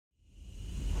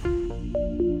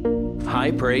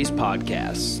High Praise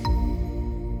Podcast.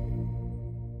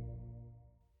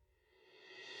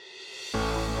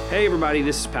 Hey everybody,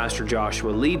 this is Pastor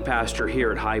Joshua, lead pastor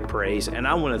here at High Praise, and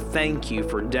I want to thank you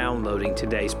for downloading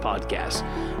today's podcast.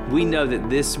 We know that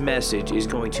this message is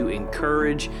going to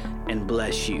encourage and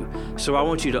bless you. So I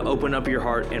want you to open up your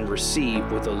heart and receive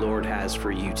what the Lord has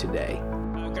for you today.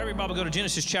 Grab your Bible, go to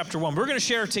Genesis chapter 1. We're going to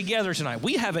share together tonight.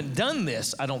 We haven't done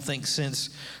this, I don't think, since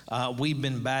we've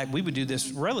been back. We would do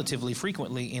this relatively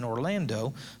frequently in Orlando,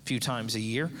 a few times a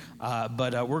year.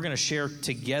 But we're going to share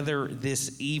together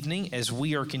this evening as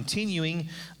we are continuing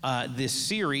this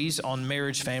series on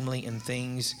marriage, family, and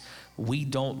things we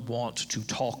don't want to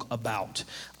talk about.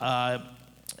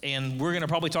 And we're going to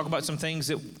probably talk about some things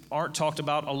that aren't talked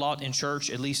about a lot in church,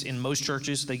 at least in most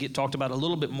churches. They get talked about a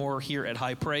little bit more here at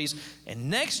High Praise. And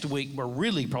next week, we're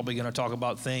really probably going to talk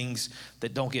about things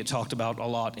that don't get talked about a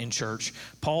lot in church.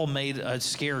 Paul made a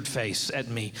scared face at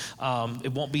me.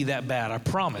 It won't be that bad, I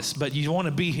promise. But you want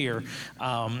to be here.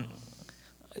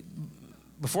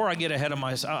 Before I get ahead of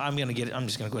myself, I'm just going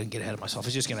to go ahead and get ahead of myself.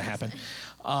 It's just going to happen.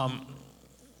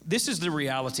 This is the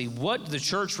reality. What the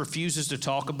church refuses to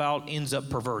talk about ends up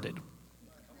perverted.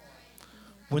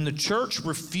 When the church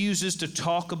refuses to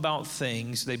talk about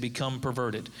things, they become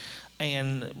perverted.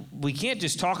 And we can't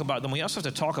just talk about them. We also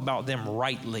have to talk about them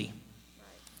rightly.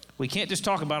 We can't just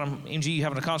talk about them. MG, you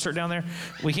having a concert down there?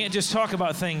 We can't just talk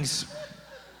about things.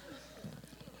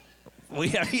 We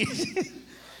have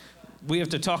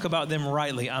to talk about them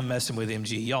rightly. I'm messing with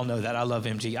MG. Y'all know that. I love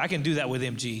MG. I can do that with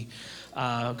MG.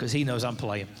 Because he knows I'm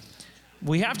playing.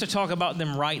 We have to talk about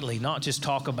them rightly, not just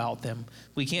talk about them.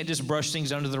 We can't just brush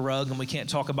things under the rug, and we can't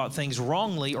talk about things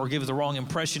wrongly or give the wrong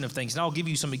impression of things. And I'll give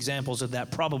you some examples of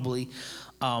that probably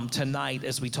tonight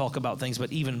as we talk about things,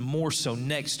 but even more so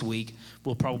next week,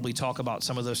 we'll probably talk about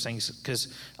some of those things, because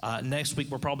next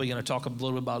week we're probably going to talk a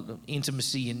little bit about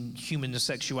intimacy and human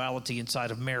sexuality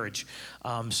inside of marriage.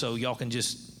 So y'all can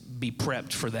just be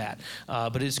prepped for that.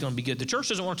 But it's going to be good. The church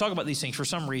doesn't want to talk about these things for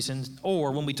some reason,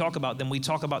 or when we talk about them, we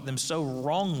talk about them so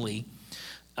wrongly.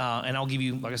 And I'll give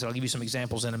you, like I said, I'll give you some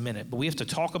examples in a minute. But we have to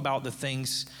talk about the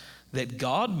things that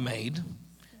God made,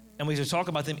 and we have to talk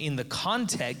about them in the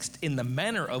context, in the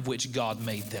manner of which God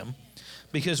made them.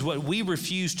 Because what we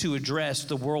refuse to address,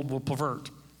 the world will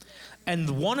pervert. And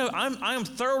I'm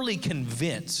thoroughly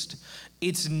convinced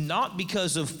it's not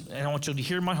because of, and I want you to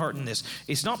hear my heart in this,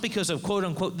 it's not because of, quote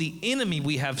unquote, the enemy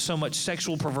we have so much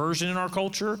sexual perversion in our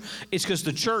culture. It's because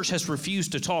the church has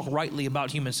refused to talk rightly about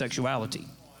human sexuality.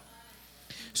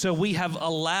 So we have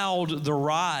allowed the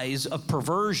rise of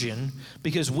perversion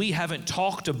because we haven't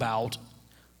talked about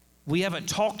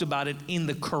it in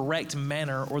the correct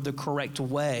manner or the correct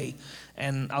way.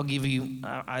 And I'll give you,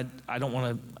 I don't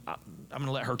want to, I'm going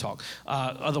to let her talk.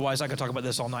 Otherwise, I could talk about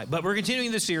this all night. But we're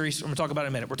continuing this series. I'm going to talk about it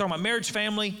in a minute. We're talking about marriage,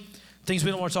 family, things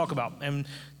we don't want to talk about. And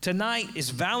tonight is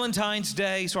Valentine's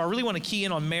Day, so I really want to key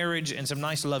in on marriage and some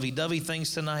nice lovey-dovey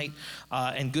things tonight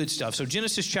and good stuff. So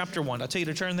Genesis chapter 1. I'll tell you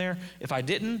to turn there. If I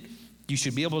didn't, you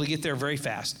should be able to get there very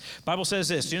fast. Bible says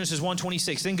this, Genesis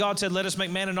 1:26. Then God said, let us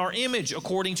make man in our image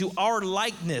according to our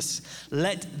likeness.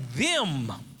 Let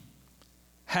them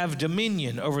have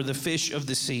dominion over the fish of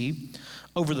the sea,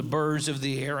 over the birds of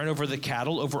the air, and over the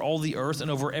cattle, over all the earth, and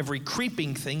over every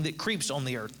creeping thing that creeps on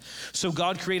the earth. So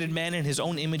God created man in his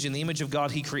own image. In the image of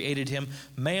God, he created him.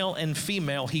 Male and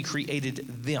female, he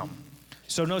created them.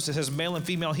 So notice it says male and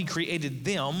female, he created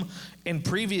them. And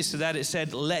previous to that, it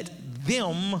said, let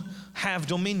them have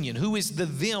dominion. Who is the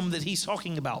them that he's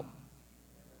talking about?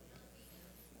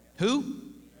 Who?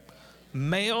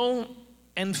 Male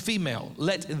and female.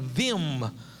 Let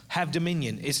them have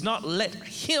dominion. It's not let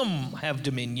him have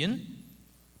dominion.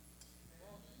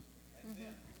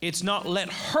 It's not let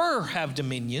her have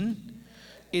dominion.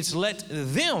 It's let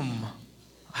them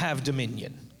have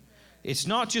dominion. It's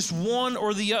not just one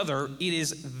or the other. It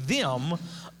is them.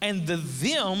 And the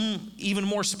them, even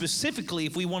more specifically,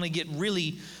 if we want to get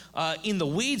really in the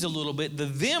weeds a little bit, the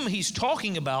them he's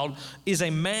talking about is a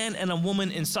man and a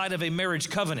woman inside of a marriage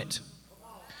covenant.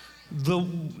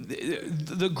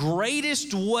 The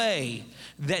greatest way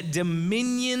that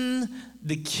dominion,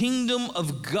 the kingdom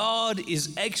of God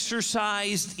is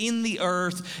exercised in the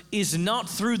earth is not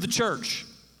through the church.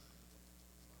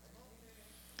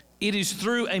 It is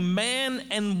through a man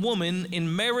and woman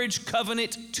in marriage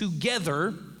covenant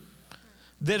together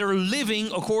that are living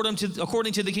according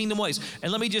to the kingdom ways.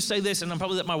 And let me just say this, and I'm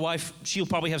probably let my wife, she'll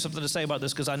probably have something to say about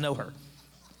this because I know her.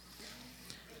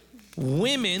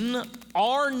 Women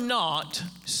are not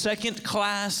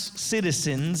second-class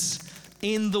citizens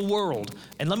in the world.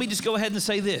 And let me just go ahead and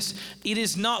say this. It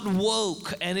is not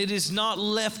woke, and it is not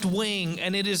left wing,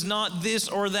 and it is not this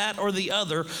or that or the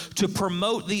other to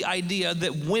promote the idea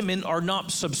that women are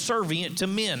not subservient to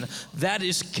men. That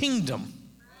is kingdom.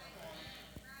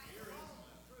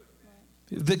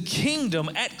 The kingdom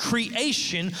at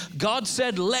creation, God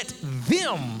said, let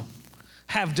them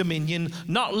have dominion,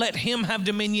 not let him have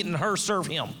dominion and her serve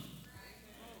him.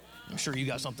 I'm sure you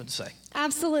got something to say.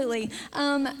 Absolutely.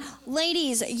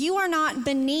 Ladies, you are not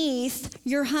beneath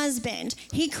your husband.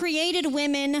 He created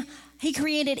women. He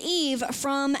created Eve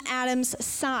from Adam's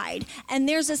side. And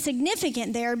there's a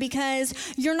significance there because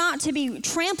you're not to be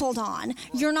trampled on.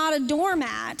 You're not a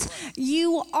doormat.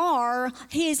 You are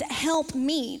his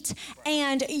helpmeet.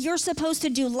 And you're supposed to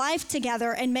do life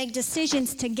together and make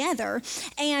decisions together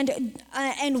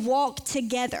and walk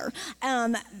together.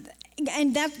 And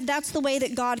that's the way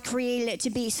that God created it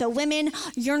to be. So women,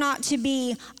 you're not to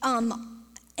be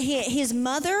his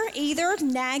mother either,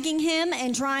 nagging him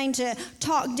and trying to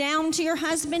talk down to your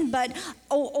husband,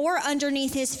 or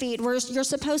underneath his feet. You're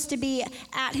supposed to be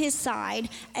at his side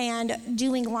and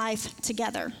doing life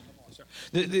together.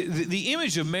 The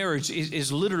image of marriage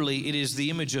is literally, it is the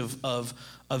image of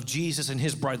Jesus and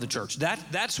his bride, the church.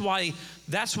 That's why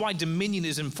dominion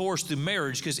is enforced through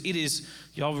marriage, because it is,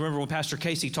 y'all remember when Pastor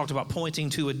Casey talked about pointing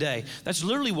to a day. That's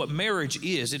literally what marriage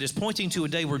is. It is pointing to a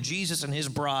day where Jesus and his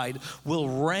bride will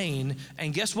reign.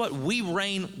 And guess what? We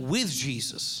reign with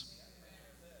Jesus.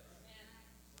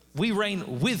 We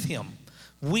reign with him.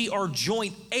 We are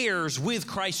joint heirs with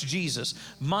Christ Jesus.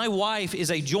 My wife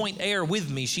is a joint heir with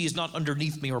me. She is not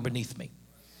underneath me or beneath me.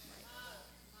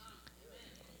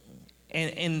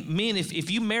 And men, if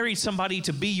you married somebody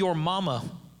to be your mama,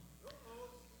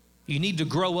 you need to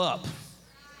grow up.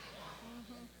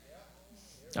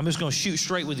 I'm just going to shoot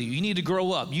straight with you. You need to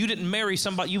grow up. You didn't marry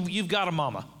somebody, you've got a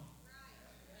mama.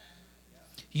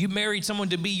 You married someone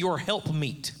to be your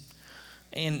helpmeet.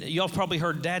 And y'all have probably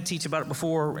heard Dad teach about it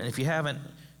before, and if you haven't,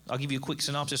 I'll give you a quick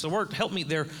synopsis. The word helpmeet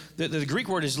there, the Greek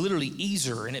word is literally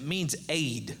ezer, and it means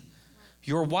aid.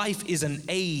 Your wife is an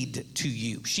aid to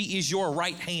you. She is your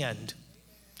right hand.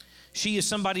 She is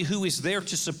somebody who is there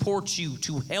to support you,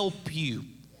 to help you,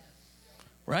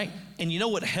 right? And you know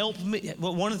what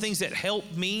one of the things that help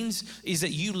means is that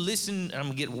you listen. I'm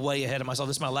going to get way ahead of myself.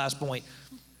 This is my last point,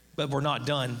 but we're not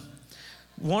done.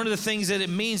 One of the things that it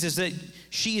means is that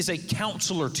she is a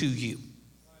counselor to you.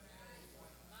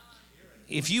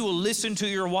 If you will listen to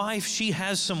your wife, she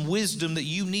has some wisdom that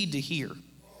you need to hear.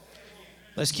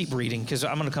 Let's keep reading, because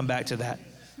I'm going to come back to that.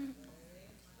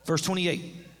 Verse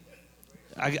 28.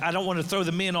 I don't want to throw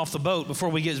the men off the boat before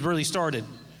we get really started.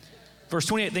 Verse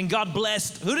 28, then God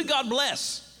blessed. Who did God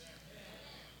bless?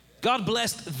 God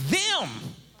blessed them.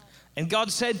 And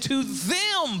God said to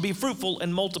them, be fruitful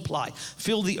and multiply.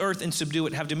 Fill the earth and subdue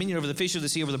it. Have dominion over the fish of the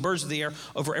sea, over the birds of the air,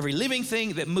 over every living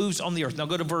thing that moves on the earth. Now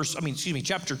go to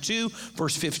chapter 2,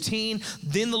 verse 15.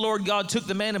 Then the Lord God took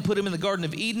the man and put him in the Garden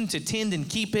of Eden to tend and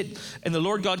keep it. And the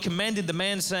Lord God commanded the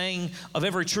man, saying, of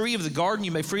every tree of the garden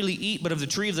you may freely eat, but of the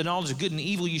tree of the knowledge of good and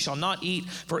evil you shall not eat.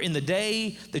 For in the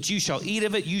day that you shall eat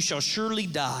of it, you shall surely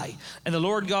die. And the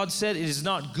Lord God said, it is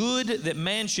not good that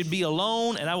man should be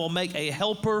alone, and I will make a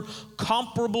helper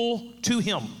comparable to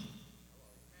him.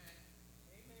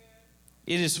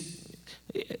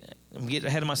 I'm getting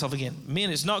ahead of myself again.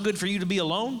 Men, it's not good for you to be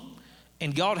alone,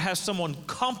 and God has someone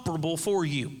comparable for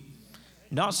you.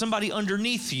 Not somebody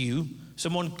underneath you,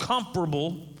 someone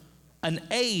comparable, an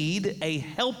aid, a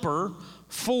helper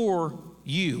for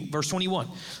you. Verse 21.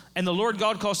 And the Lord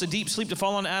God caused a deep sleep to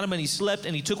fall on Adam, and he slept,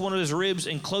 and he took one of his ribs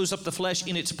and closed up the flesh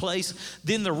in its place.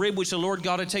 Then the rib which the Lord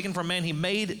God had taken from man, he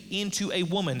made into a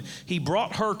woman. He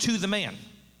brought her to the man.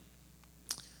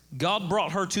 God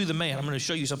brought her to the man. I'm going to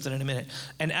show you something in a minute.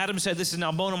 And Adam said, this is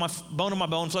now bone of my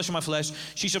bone, flesh of my flesh.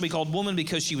 She shall be called woman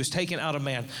because she was taken out of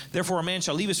man. Therefore a man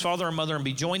shall leave his father and mother and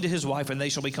be joined to his wife, and they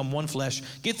shall become one flesh.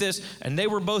 Get this, and they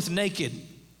were both naked,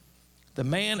 the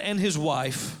man and his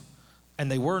wife, and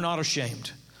they were not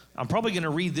ashamed. I'm probably going to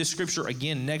read this scripture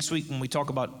again next week when we talk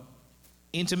about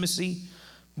intimacy.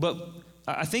 But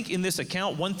I think in this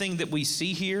account, one thing that we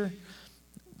see here,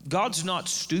 God's not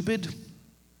stupid.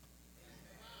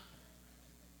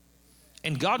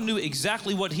 And God knew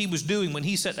exactly what he was doing when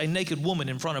he set a naked woman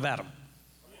in front of Adam.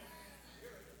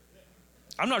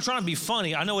 I'm not trying to be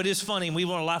funny. I know it is funny and we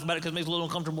want to laugh about it because it makes it a little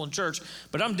uncomfortable in church,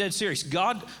 but I'm dead serious.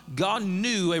 God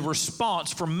knew a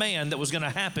response from man that was going to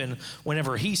happen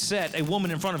whenever he set a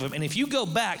woman in front of him. And if you go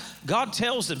back, God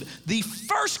tells them the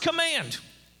first command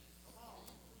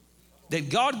that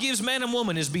God gives man and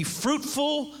woman is be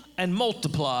fruitful and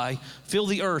multiply, fill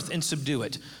the earth and subdue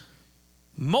it.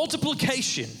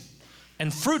 Multiplication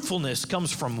and fruitfulness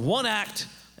comes from one act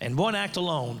and one act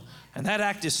alone, and that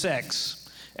act is sex.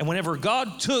 And whenever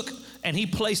God took and he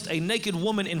placed a naked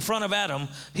woman in front of Adam,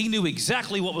 he knew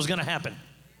exactly what was going to happen.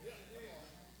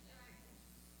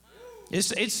 It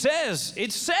says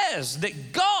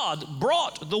that God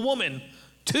brought the woman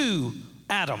to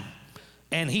Adam,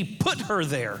 and he put her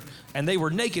there, and they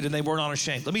were naked and they were not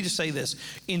ashamed. Let me just say this.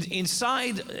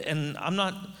 Inside, and I'm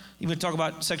not even talking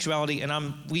about sexuality,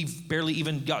 and we've barely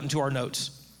even gotten to our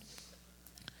notes.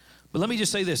 But let me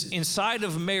just say this. Inside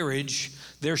of marriage,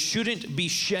 there shouldn't be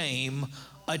shame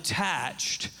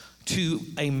attached to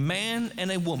a man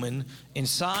and a woman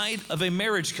inside of a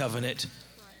marriage covenant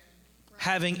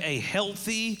having a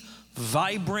healthy,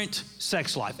 vibrant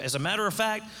sex life. As a matter of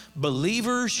fact,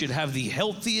 believers should have the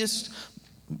healthiest,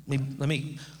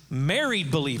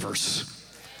 married believers,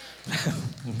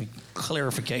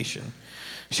 clarification,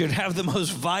 should have the most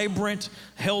vibrant,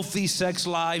 healthy sex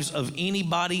lives of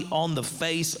anybody on the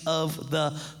face of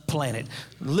the planet.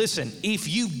 Listen, if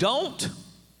you don't,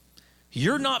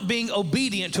 you're not being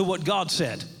obedient to what God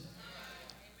said.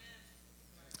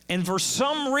 And for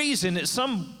some reason, at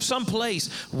some place,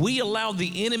 we allowed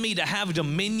the enemy to have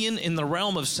dominion in the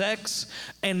realm of sex.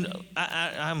 And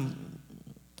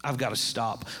I've got to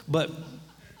stop. But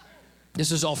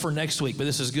this is all for next week, but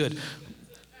this is good.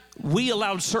 We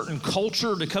allowed certain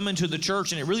culture to come into the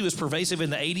church, and it really was pervasive in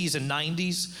the 80s and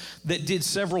 90s, that did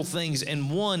several things. And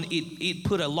one, it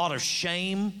put a lot of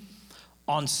shame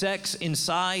on sex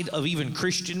inside of even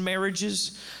Christian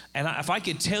marriages. And if I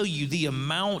could tell you the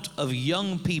amount of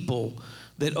young people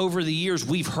that over the years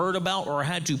we've heard about or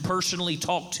had to personally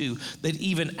talk to, that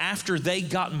even after they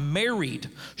got married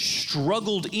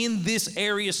struggled in this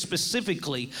area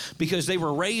specifically because they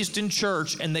were raised in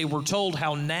church and they were told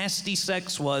how nasty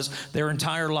sex was their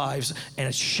entire lives, and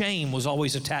a shame was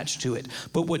always attached to it.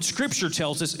 But what Scripture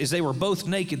tells us is they were both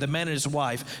naked, the man and his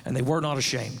wife, and they were not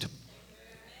ashamed.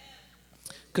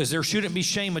 Because there shouldn't be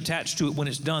shame attached to it when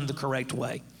it's done the correct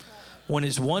way. When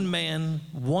it's one man,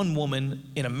 one woman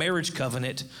in a marriage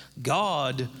covenant,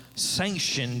 God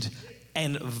sanctioned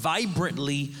and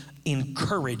vibrantly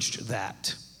encouraged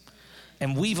that.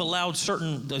 And we've allowed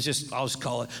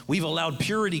we've allowed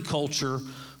purity culture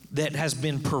that has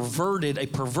been perverted, a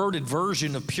perverted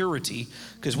version of purity,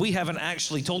 because we haven't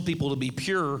actually told people to be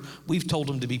pure, we've told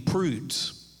them to be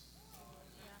prudes.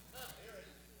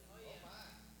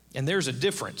 And there's a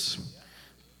difference.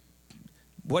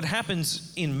 What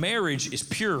happens in marriage is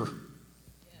pure.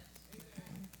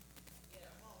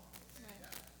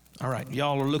 All right,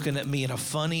 y'all are looking at me in a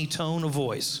funny tone of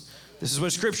voice. This is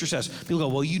what Scripture says. People go,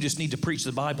 well, you just need to preach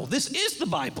the Bible. This is the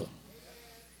Bible.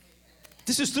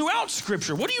 This is throughout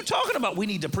Scripture. What are you talking about? We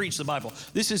need to preach the Bible.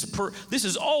 This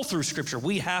is all through Scripture.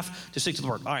 We have to stick to the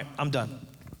Word. All right, I'm done.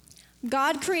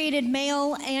 God created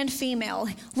male and female.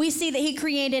 We see that he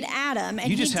created Adam,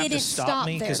 and he didn't stop there. You just have to stop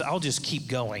me because I'll just keep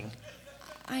going.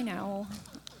 I know.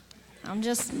 I'm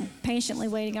just patiently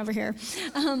waiting over here.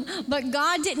 But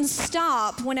God didn't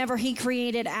stop whenever he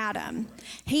created Adam.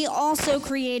 He also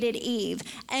created Eve.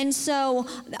 And so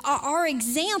our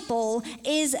example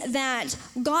is that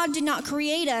God did not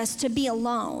create us to be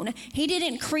alone. He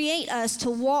didn't create us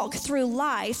to walk through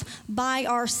life by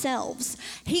ourselves.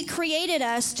 He created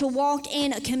us to walk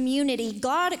in a community.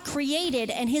 God created,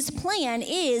 and his plan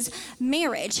is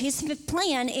marriage. His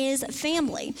plan is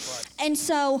family. And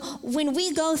so when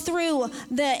we go through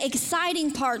the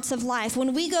exciting parts of life,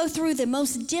 when we go through the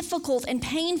most difficult and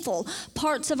painful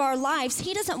parts of our lives,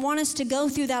 he doesn't want us to go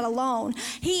through that alone.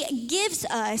 He gives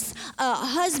us a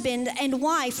husband and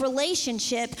wife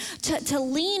relationship to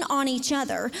lean on each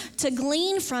other, to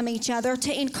glean from each other,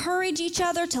 to encourage each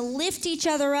other, to lift each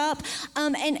other up.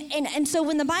 And so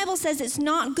when the Bible says it's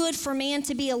not good for man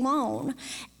to be alone,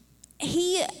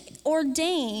 he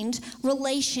ordained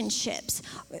relationships.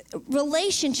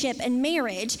 Relationship and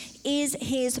marriage is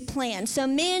his plan. So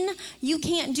men, you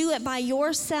can't do it by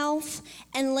yourself,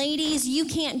 and ladies, you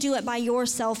can't do it by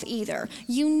yourself either.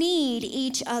 You need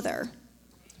each other.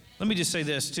 Let me just say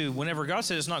this too. Whenever God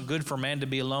says it's not good for man to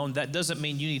be alone, that doesn't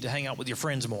mean you need to hang out with your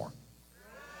friends more.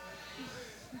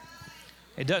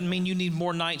 It doesn't mean you need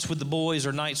more nights with the boys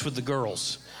or nights with the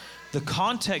girls. The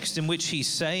context in which he's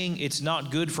saying it's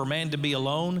not good for man to be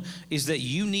alone is that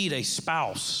you need a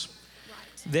spouse,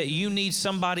 that you need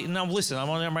somebody. Now listen, I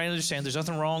want everybody to understand there's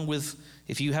nothing wrong with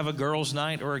if you have a girl's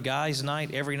night or a guy's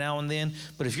night every now and then,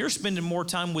 but if you're spending more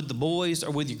time with the boys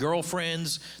or with your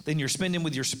girlfriends than you're spending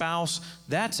with your spouse,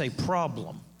 that's a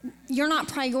problem. You're not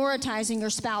prioritizing your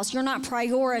spouse. You're not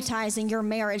prioritizing your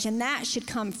marriage, and that should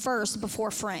come first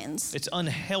before friends. It's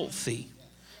unhealthy.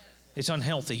 It's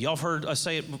unhealthy. Y'all have heard us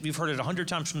say it, you've heard it 100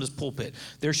 times from this pulpit.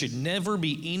 There should never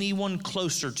be anyone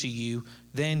closer to you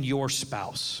than your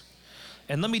spouse.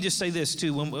 And let me just say this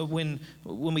too, when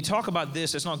we talk about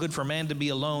this, it's not good for a man to be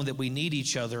alone, that we need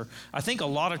each other. I think a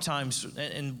lot of times,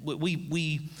 and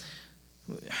I'm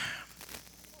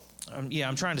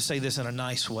trying to say this in a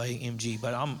nice way, MG,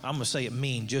 but I'm going to say it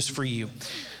mean just for you,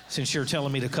 since you're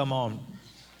telling me to come on.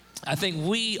 I think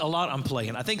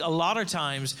I think a lot of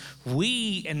times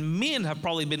we, and men have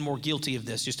probably been more guilty of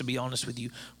this, just to be honest with you.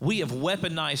 We have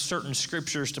weaponized certain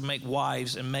scriptures to make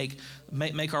wives and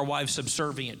make our wives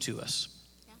subservient to us.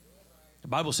 The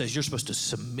Bible says you're supposed to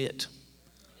submit.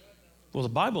 Well, the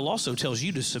Bible also tells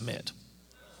you to submit.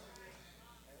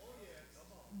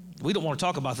 We don't want to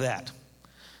talk about that,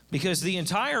 because the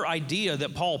entire idea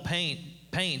that Paul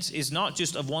paints is not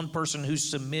just of one person who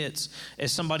submits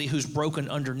as somebody who's broken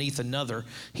underneath another.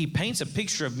 He paints a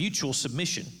picture of mutual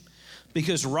submission,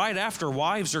 because right after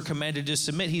wives are commanded to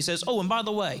submit, he says, oh, and by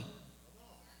the way,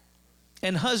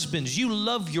 and husbands, you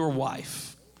love your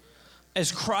wife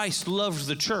as Christ loved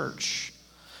the church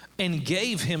and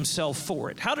gave himself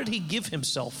for it. How did he give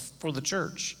himself for the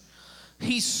church?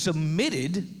 He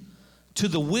submitted to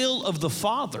the will of the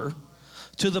Father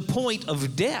to the point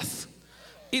of death.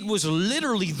 It was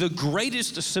literally the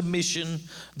greatest submission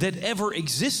that ever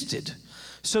existed.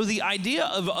 So the idea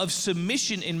of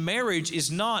submission in marriage is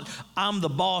not, I'm the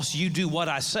boss, you do what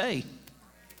I say.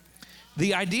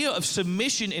 The idea of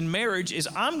submission in marriage is,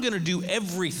 I'm going to do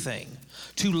everything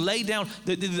to lay down,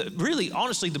 really,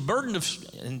 honestly, the burden of,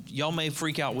 and y'all may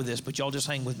freak out with this, but y'all just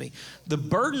hang with me. The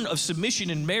burden of submission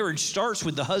in marriage starts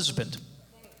with the husband.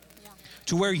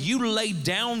 To where you lay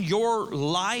down your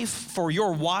life for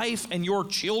your wife and your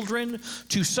children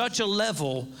to such a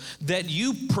level that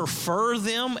you prefer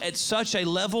them at such a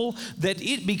level that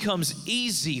it becomes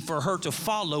easy for her to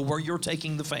follow where you're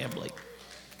taking the family.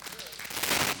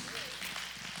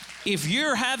 If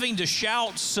you're having to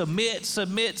shout, submit,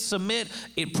 submit, submit,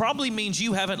 it probably means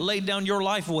you haven't laid down your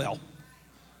life well.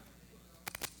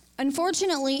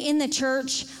 Unfortunately, in the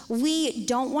church, we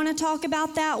don't want to talk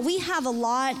about that. We have a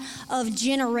lot of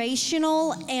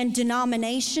generational and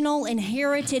denominational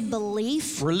inherited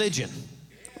belief. Religion.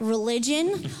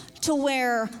 To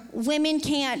where women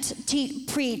can't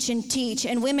preach and teach,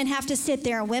 and women have to sit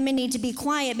there, and women need to be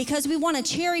quiet, because we want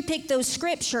to cherry pick those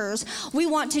scriptures. We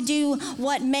want to do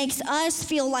what makes us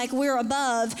feel like we're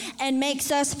above and makes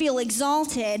us feel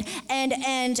exalted,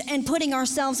 and putting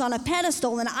ourselves on a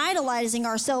pedestal and idolizing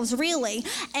ourselves, really.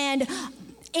 And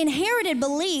inherited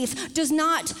belief does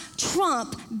not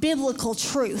trump biblical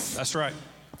truth. That's right.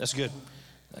 That's good.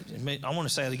 I want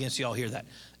to say it again so y'all hear that.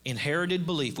 Inherited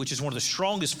belief, which is one of the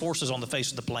strongest forces on the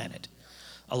face of the planet.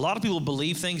 A lot of people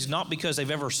believe things not because they've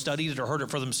ever studied it or heard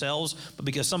it for themselves, but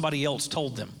because somebody else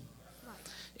told them.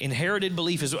 Inherited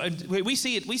belief is, we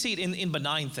see it in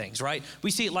benign things, right? We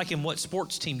see it like in what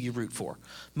sports team you root for.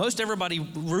 Most everybody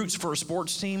roots for a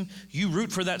sports team. You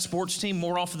root for that sports team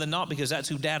more often than not because that's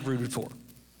who dad rooted for.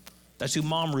 That's who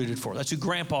mom rooted for. That's who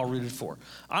grandpa rooted for.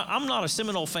 I'm not a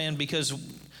Seminole fan because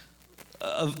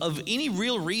of any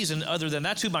real reason other than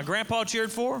that's who my grandpa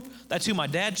cheered for, that's who my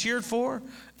dad cheered for,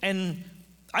 and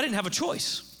I didn't have a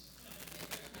choice.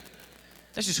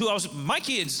 That's just who I was. My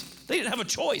kids, they didn't have a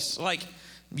choice. Like,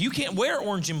 you can't wear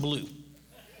orange and blue.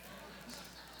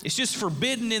 It's just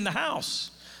forbidden in the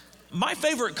house. My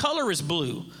favorite color is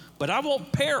blue, but I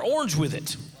won't pair orange with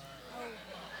it.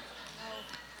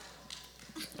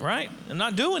 Right? I'm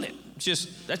not doing it.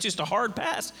 That's just a hard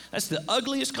pass. That's the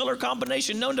ugliest color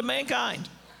combination known to mankind.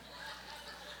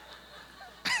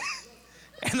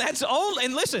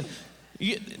 And listen,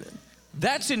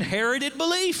 that's inherited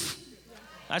belief.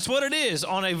 That's what it is.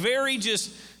 On a very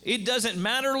it doesn't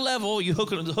matter level, you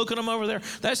hooking them over there.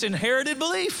 That's inherited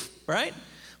belief, right?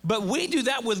 But we do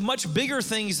that with much bigger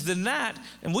things than that,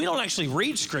 and we don't actually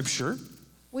read scripture.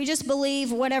 We just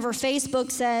believe whatever Facebook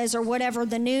says or whatever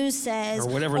the news says or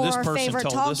whatever this person our favorite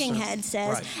talking head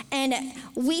says. Right. And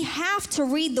we have to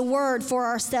read the word for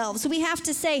ourselves. So we have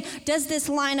to say, does this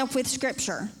line up with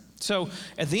scripture? So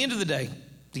at the end of the day,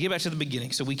 to get back to the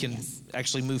beginning so we can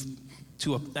actually move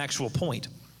to an actual point.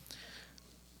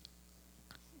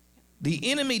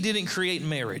 The enemy didn't create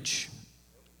marriage.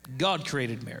 God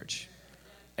created marriage.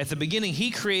 At the beginning,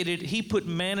 he put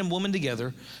man and woman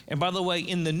together. And by the way,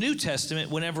 in the New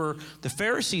Testament, whenever the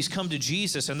Pharisees come to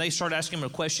Jesus and they start asking him a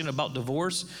question about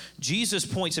divorce, Jesus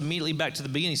points immediately back to the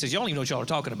beginning. He says, y'all don't even know what y'all are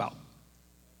talking about.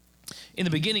 In the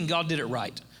beginning, God did it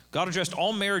right. God addressed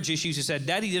all marriage issues. He said,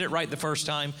 Daddy did it right the first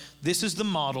time. This is the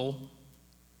model.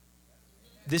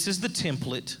 This is the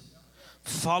template.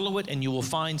 Follow it and you will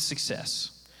find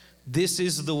success. This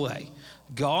is the way.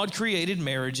 God created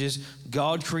marriages.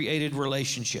 God created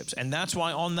relationships. And that's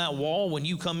why on that wall, when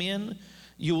you come in,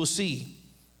 you will see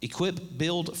equip,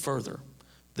 build, further.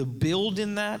 The build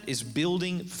in that is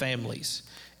building families.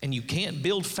 And you can't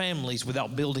build families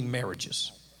without building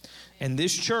marriages. And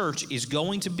this church is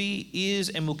going to be, is,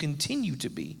 and will continue to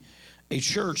be a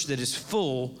church that is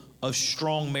full of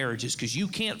strong marriages, because you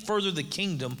can't further the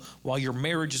kingdom while your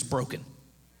marriage is broken.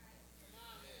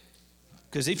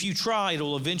 Because if you try,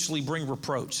 it'll eventually bring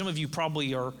reproach. Some of you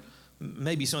probably are,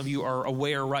 maybe some of you are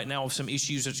aware right now of some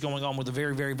issues that's going on with a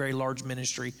very, very, very large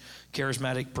ministry,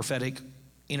 charismatic, prophetic,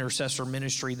 intercessor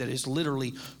ministry that is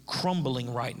literally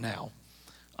crumbling right now.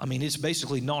 I mean, it's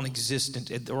basically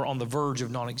non-existent, or on the verge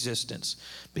of non-existence,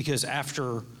 because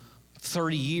after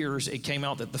 30 years, it came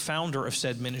out that the founder of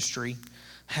said ministry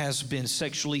has been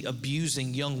sexually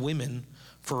abusing young women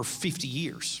for 50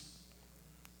 years.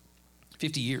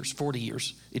 50 years, 40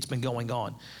 years, it's been going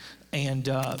on. And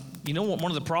you know what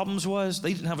one of the problems was?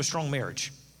 They didn't have a strong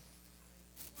marriage.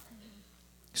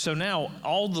 So now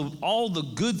all the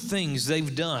good things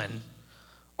they've done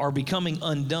are becoming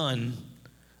undone,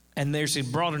 and there's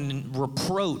brought in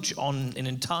reproach on an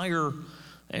entire,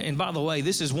 and by the way,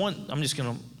 this is one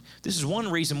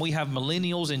reason we have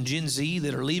millennials and Gen Z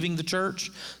that are leaving the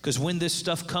church, because when this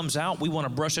stuff comes out, we want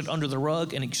to brush it under the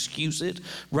rug and excuse it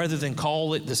rather than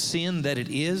call it the sin that it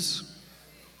is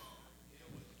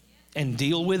and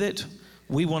deal with it.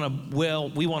 We want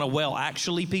to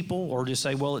actually people, or just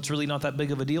say, well, it's really not that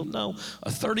big of a deal. No, a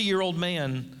 30-year-old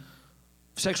man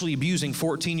sexually abusing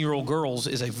 14-year-old girls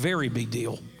is a very big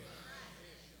deal,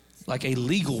 like a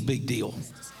legal big deal,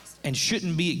 and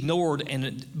shouldn't be ignored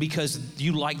because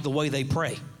you like the way they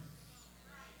pray.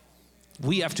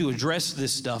 We have to address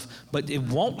this stuff, but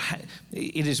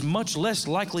it is much less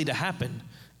likely to happen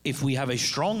if we have a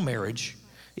strong marriage,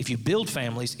 if you build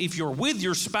families, if you're with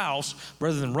your spouse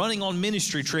rather than running on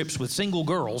ministry trips with single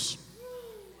girls.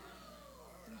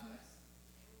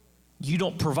 You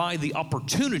don't provide the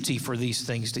opportunity for these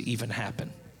things to even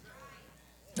happen.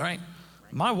 All right?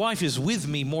 My wife is with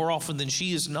me more often than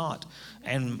she is not.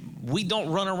 And we don't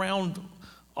run around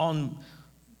on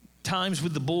times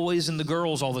with the boys and the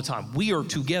girls all the time. We are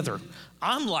together.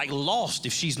 I'm like lost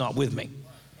if she's not with me.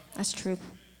 That's true.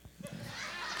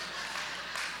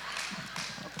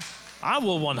 I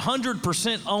will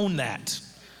 100% own that.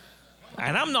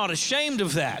 And I'm not ashamed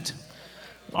of that.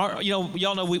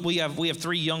 Y'all know we have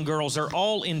 3 young girls. They're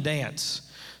all in dance.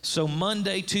 So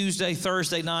Monday, Tuesday,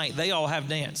 Thursday night, they all have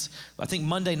dance. I think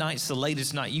Monday night's the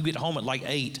latest night. You get home at like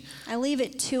 8. I leave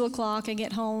at 2 o'clock. I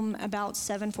get home about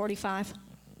 7:45.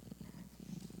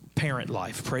 Parent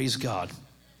life, praise God.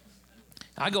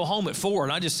 I go home at 4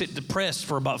 and I just sit depressed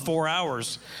for about 4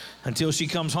 hours until she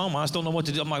comes home. I just don't know what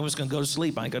to do. I'm like, I'm just going to go to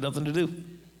sleep. I ain't got nothing to do.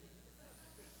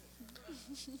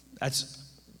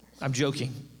 I'm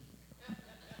joking.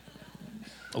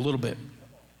 A little bit.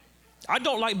 I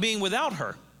don't like being without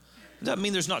her. Doesn't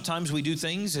mean there's not times we do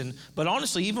things, but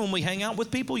honestly, even when we hang out with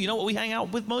people, you know what we hang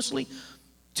out with mostly?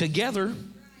 Together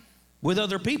with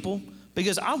other people,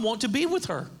 because I want to be with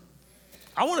her.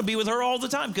 I want to be with her all the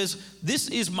time, because this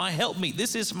is my helpmeet.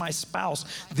 This is my spouse.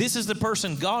 This is the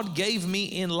person God gave me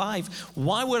in life.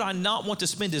 Why would I not want to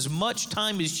spend as much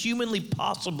time as humanly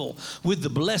possible with the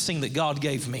blessing that God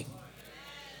gave me?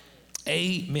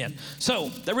 Amen. So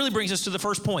that really brings us to the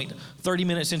first point, 30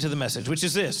 minutes into the message, which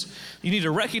is this. You need to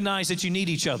recognize that you need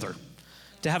each other.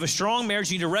 To have a strong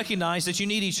marriage, you need to recognize that you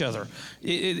need each other.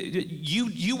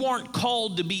 You aren't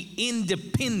called to be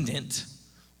independent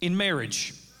in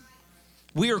marriage.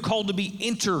 We are called to be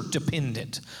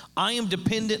interdependent. I am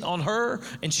dependent on her,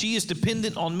 and she is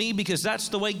dependent on me, because that's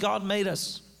the way God made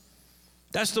us.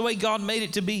 That's the way God made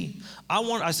it to be.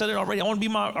 I said it already, I want to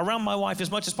be around my wife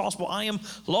as much as possible. I am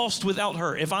lost without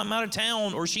her. If I'm out of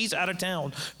town or she's out of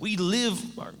town, we live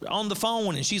on the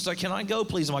phone, and she's like, can I go,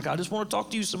 please? I'm like, I just want to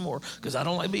talk to you some more, because I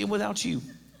don't like being without you.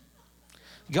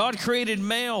 God created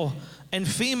male and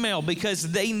female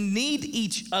because they need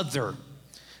each other.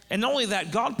 And not only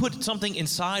that, God put something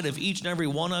inside of each and every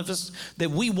one of us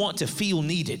that we want to feel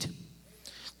needed.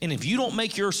 And if you don't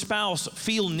make your spouse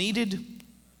feel needed,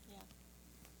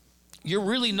 you're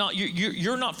really not,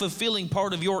 you're not fulfilling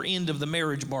part of your end of the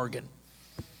marriage bargain.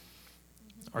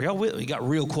 Are y'all with me? You got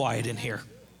real quiet in here.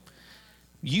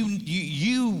 You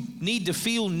need to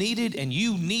feel needed, and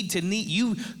you need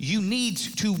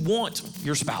to want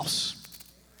your spouse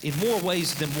in more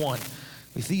ways than one.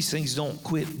 If these things don't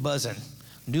quit buzzing,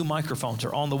 new microphones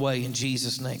are on the way in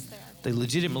Jesus' name. They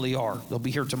legitimately are. They'll be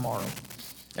here tomorrow.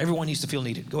 Everyone needs to feel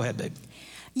needed. Go ahead, babe.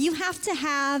 You have to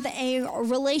have a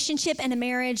relationship and a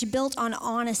marriage built on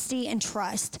honesty and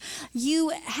trust.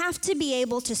 You have to be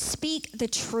able to speak the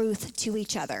truth to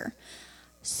each other.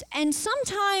 And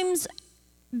sometimes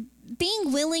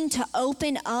being willing to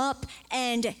open up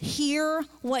and hear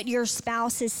what your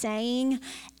spouse is saying,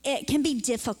 it can be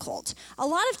difficult. A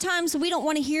lot of times we don't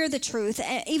want to hear the truth,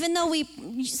 even though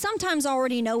we sometimes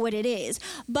already know what it is.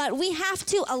 But we have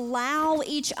to allow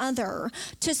each other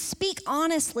to speak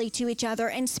honestly to each other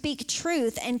and speak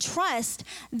truth and trust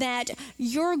that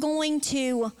you're going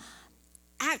to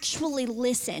actually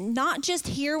listen, not just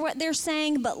hear what they're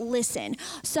saying, but listen.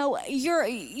 So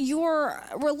your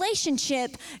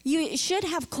relationship, you should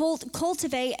have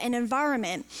cultivate an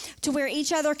environment to where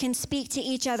each other can speak to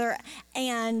each other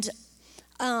and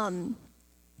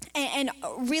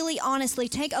really honestly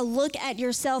take a look at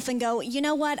yourself and go, you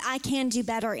know what, I can do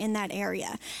better in that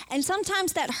area. And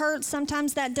sometimes that hurts,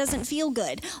 sometimes that doesn't feel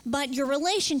good, but your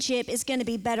relationship is going to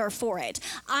be better for it.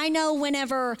 I know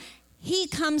whenever he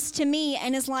comes to me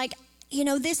and is like, you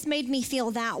know, this made me feel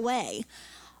that way.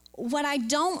 What I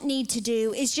don't need to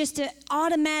do is just to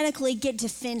automatically get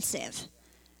defensive.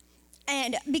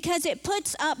 And because it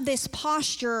puts up this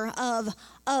posture of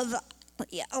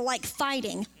like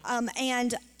fighting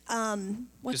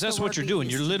because that's what you're doing.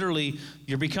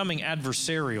 You're becoming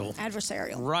adversarial.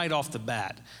 Right off the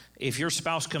bat. If your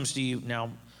spouse comes to you,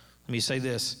 now let me say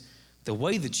this, the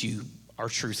way that you are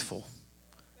truthful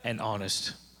and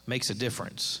honest makes a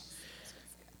difference.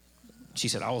 She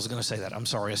said, I was going to say that. I'm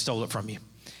sorry, I stole it from you.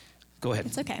 Go ahead.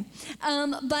 It's okay.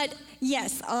 But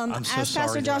yes, I'm so as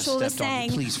Pastor Joshua was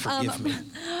saying, please forgive me.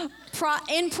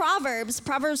 In Proverbs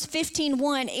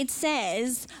 15:1, it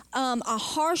says, a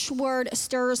harsh word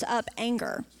stirs up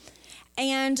anger.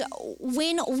 And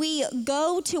when we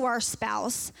go to our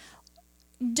spouse,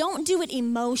 don't do it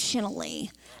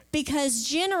emotionally. Because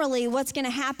generally what's going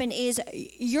to happen is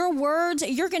your words,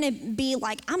 you're going to be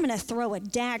like, I'm going to throw a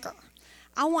dagger.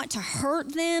 I want to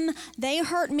hurt them. They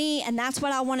hurt me, and that's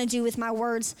what I want to do with my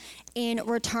words in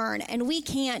return. And we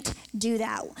can't do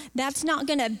that. That's not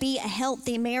going to be a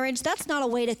healthy marriage. That's not a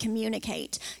way to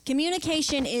communicate.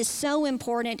 Communication is so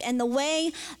important, and the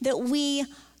way that we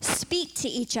speak to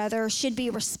each other should be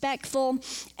respectful.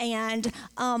 And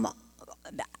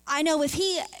I know if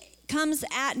he comes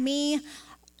at me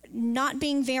not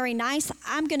being very nice,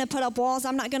 I'm going to put up walls.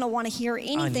 I'm not going to want to hear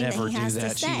anything that he has to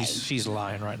say. She's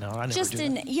lying right now. I never just do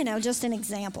that. Just an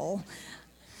example.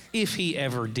 If he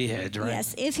ever did, right?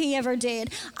 Yes, if he ever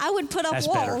did, I would put up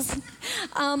walls.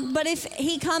 But if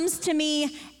he comes to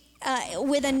me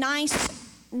with a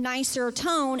nicer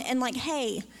tone and like,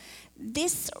 hey,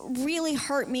 this really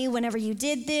hurt me whenever you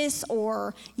did this,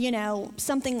 or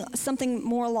something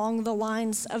more along the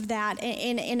lines of that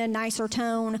in a nicer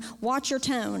tone. Watch your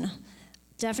tone.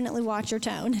 Definitely watch your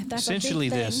tone. That's essentially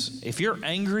a big thing. this. If you're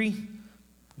angry,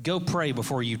 go pray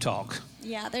before you talk.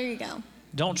 Yeah, there you go.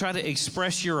 Don't try to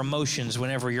express your emotions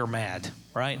whenever you're mad,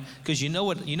 right? Because you know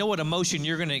what emotion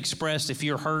you're going to express if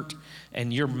you're hurt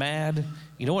and you're mad.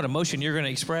 You know what emotion you're going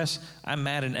to express? I'm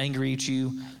mad and angry at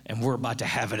you, and we're about to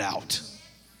have it out,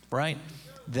 right?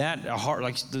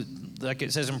 Like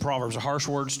it says in Proverbs, a harsh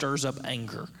word stirs up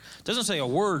anger. It doesn't say a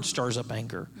word stirs up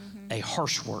anger. A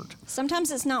harsh word.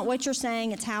 Sometimes it's not what you're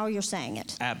saying, it's how you're saying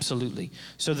it. Absolutely.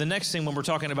 So the next thing when we're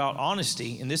talking about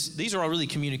honesty, and these are all really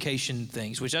communication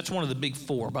things, which that's one of the big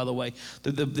four, by the way.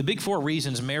 The big four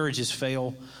reasons marriages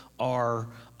fail are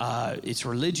it's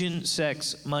religion,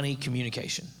 sex, money,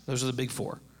 communication. Those are the big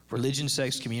four. Religion,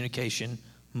 sex, communication,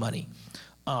 money.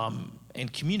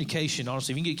 And communication,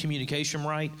 honestly, if you can get communication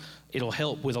right, it'll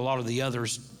help with a lot of the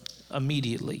others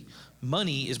immediately.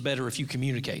 Money is better if you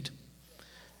communicate.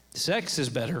 Sex is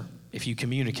better if you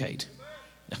communicate.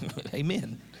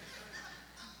 Amen.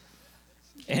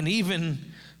 And even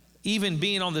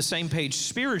being on the same page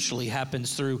spiritually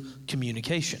happens through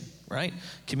communication, right?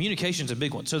 Communication's a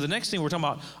big one. So the next thing we're talking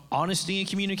about, honesty and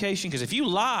communication, because if you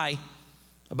lie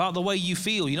about the way you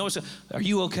feel, are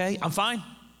you okay? I'm fine.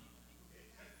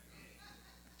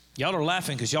 Y'all are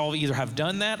laughing because y'all either have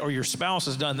done that or your spouse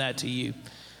has done that to you.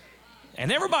 And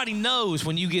everybody knows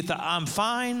when you get the I'm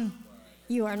fine.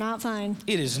 You are not fine.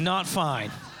 It is not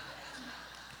fine.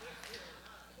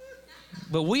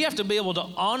 But we have to be able to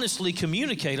honestly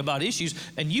communicate about issues,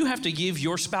 and you have to give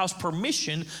your spouse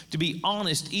permission to be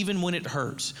honest even when it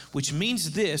hurts, which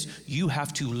means this, you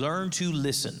have to learn to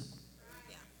listen.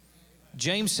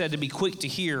 James said to be quick to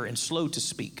hear and slow to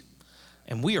speak,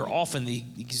 and we are often the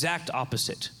exact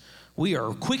opposite. We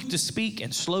are quick to speak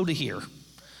and slow to hear.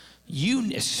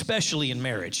 You, especially in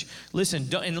marriage. Listen,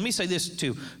 and let me say this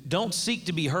too. Don't seek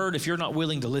to be heard if you're not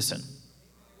willing to listen.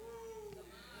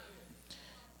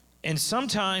 And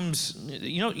sometimes,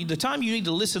 the time you need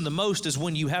to listen the most is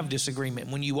when you have disagreement,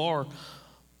 when you are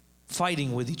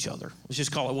fighting with each other. Let's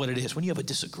just call it what it is. When you have a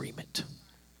disagreement,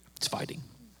 it's fighting.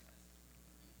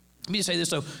 Let me just say this,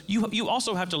 though. You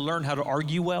also have to learn how to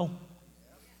argue well.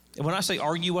 And when I say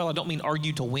argue well, I don't mean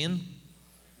argue to win.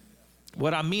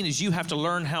 What I mean is you have to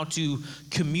learn how to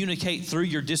communicate through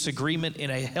your disagreement in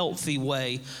a healthy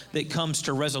way that comes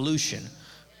to resolution.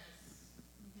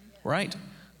 Right?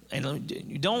 And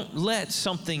you don't let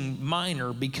something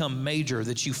minor become major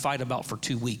that you fight about for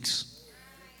 2 weeks.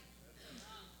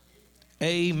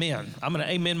 Amen. I'm going to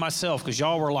amen myself because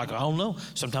y'all were like, I don't know.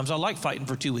 Sometimes I like fighting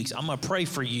for 2 weeks. I'm going to pray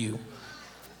for you.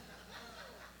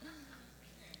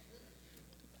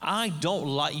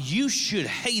 You should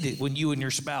hate it when you and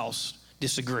your spouse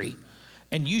disagree.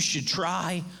 And you should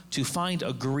try to find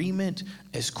agreement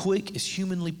as quick as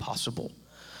humanly possible.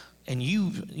 And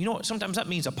you know what, sometimes that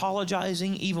means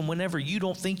apologizing even whenever you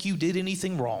don't think you did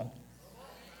anything wrong.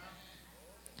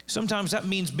 Sometimes that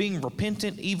means being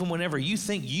repentant even whenever you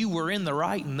think you were in the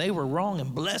right and they were wrong,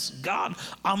 and bless God,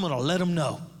 I'm going to let them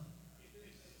know.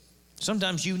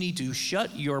 Sometimes you need to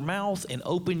shut your mouth and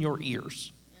open your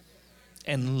ears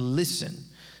and listen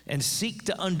and seek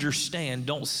to understand,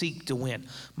 don't seek to win.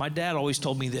 My dad always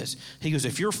told me this. He goes,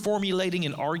 if you're formulating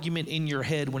an argument in your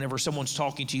head whenever someone's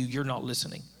talking to you, you're not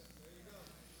listening.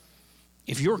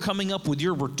 If you're coming up with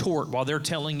your retort while they're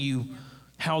telling you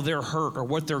how they're hurt or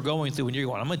what they're going through, and you're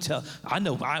going,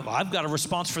 I've got a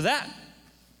response for that.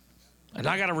 And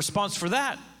I got a response for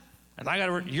that.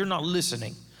 And you're not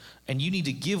listening. And you need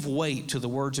to give weight to the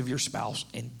words of your spouse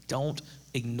and don't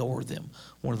ignore them.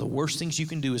 One of the worst things you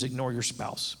can do is ignore your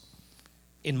spouse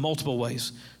in multiple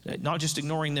ways. Not just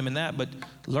ignoring them in that, but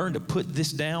learn to put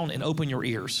this down and open your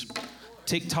ears.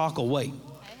 TikTok will wait.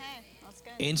 Hey, that's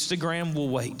good. Instagram will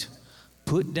wait.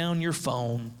 Put down your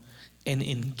phone and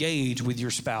engage with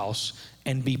your spouse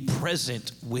and be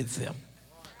present with them.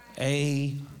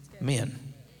 Amen.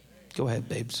 Go ahead,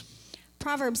 babes.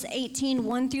 Proverbs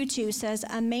 18:1-2 says,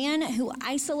 a man who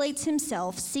isolates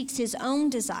himself seeks his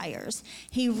own desires.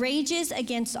 He rages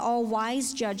against all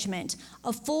wise judgment.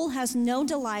 A fool has no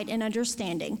delight in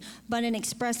understanding, but in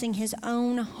expressing his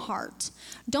own heart.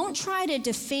 Don't try to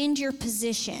defend your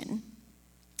position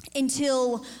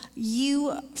until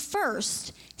you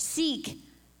first seek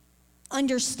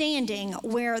understanding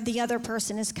where the other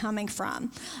person is coming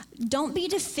from. Don't be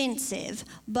defensive,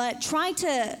 but try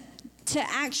to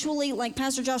actually, like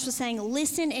Pastor Josh was saying,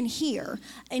 listen and hear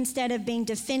instead of being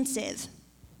defensive.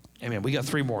 Amen. We got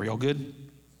 3 more. Y'all good?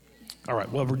 All right.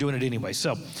 Well, we're doing it anyway.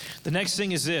 So the next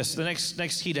thing is this. The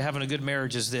next key to having a good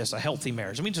marriage is this, a healthy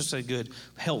marriage. Let me just say good,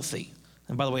 healthy.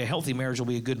 And by the way, a healthy marriage will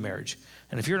be a good marriage.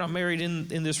 And if you're not married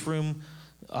in this room,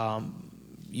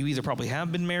 you either probably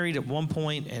have been married at one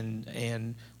point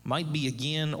and might be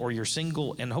again, or you're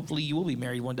single, and hopefully you will be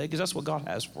married one day because that's what God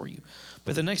has for you.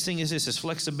 But the next thing is this, is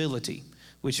flexibility,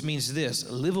 which means this,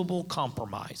 livable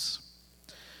compromise.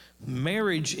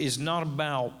 Marriage is not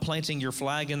about planting your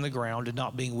flag in the ground and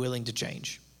not being willing to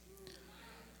change.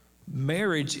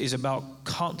 Marriage is about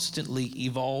constantly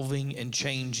evolving and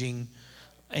changing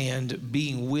and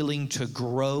being willing to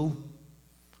grow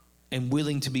and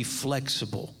willing to be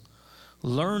flexible.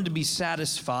 Learn to be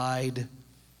satisfied,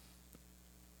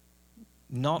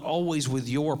 not always with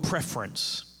your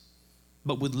preference,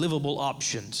 but with livable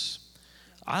options.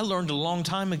 I learned a long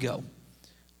time ago,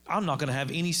 I'm not going to have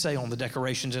any say on the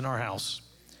decorations in our house.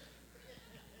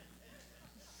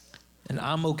 And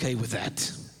I'm okay with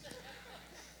that.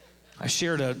 I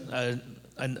shared a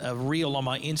reel on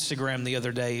my Instagram the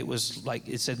other day.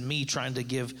 It said me trying to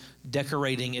give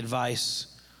decorating advice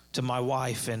to my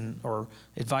wife or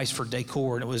advice for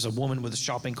decor, and it was a woman with a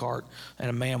shopping cart, and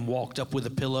a man walked up with a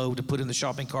pillow to put in the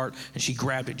shopping cart, and she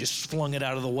grabbed it, just flung it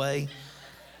out of the way.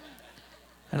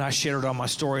 And I shared it on my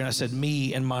story, and I said,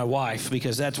 me and my wife,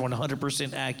 because that's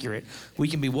 100% accurate. We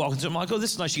can be walking, so I'm like, oh,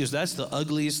 this is nice. She goes, that's the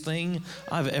ugliest thing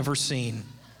I've ever seen.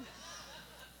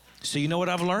 So you know what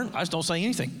I've learned? I just don't say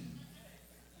anything.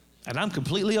 And I'm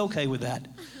completely okay with that.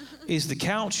 Is the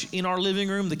couch in our living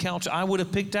room the couch I would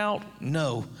have picked out?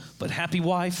 No. But happy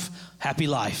wife, happy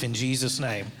life in Jesus'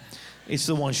 name. It's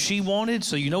the one she wanted,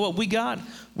 so you know what we got?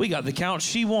 We got the couch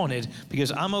she wanted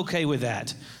because I'm okay with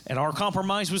that. And our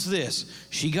compromise was this.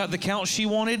 She got the couch she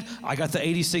wanted, I got the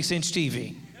 86-inch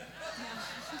TV.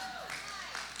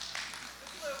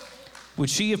 Would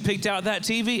she have picked out that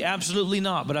TV? Absolutely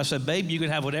not. But I said, babe, you can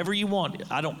have whatever you want.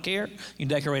 I don't care. You can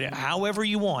decorate it however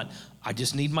you want. I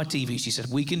just need my TV. She said,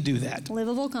 we can do that.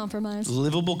 Livable compromise.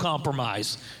 Livable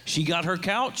compromise. She got her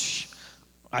couch.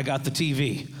 I got the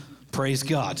TV. Praise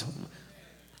God.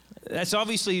 That's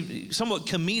obviously somewhat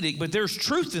comedic, but there's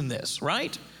truth in this,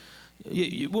 right?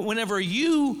 Whenever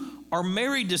you are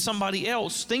married to somebody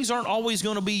else, things aren't always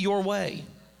going to be your way.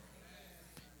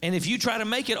 And if you try to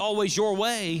make it always your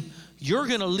way, you're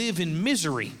going to live in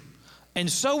misery. And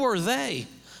so are they,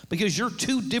 because you're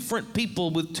two different people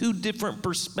with two different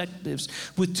perspectives,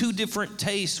 with two different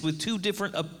tastes, with two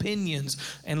different opinions.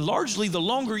 And largely, the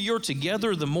longer you're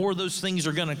together, the more those things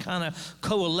are going to kind of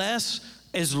coalesce,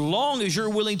 as long as you're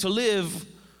willing to live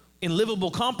in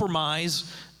livable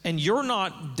compromise and you're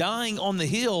not dying on the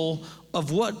hill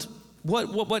of what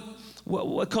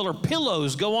color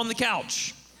pillows go on the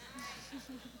couch,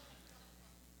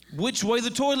 which way the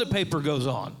toilet paper goes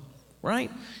on,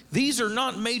 right? These are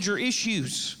not major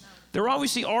issues. There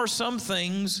obviously are some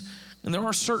things, and there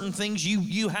are certain things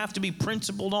you have to be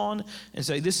principled on and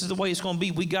say, this is the way it's going to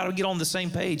be. We got to get on the same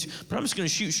page. But I'm just going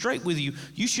to shoot straight with you.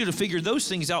 You should have figured those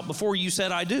things out before you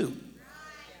said, I do.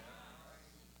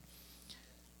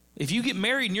 If you get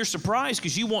married and you're surprised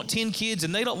because you want 10 kids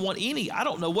and they don't want any, I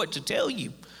don't know what to tell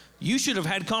you. You should have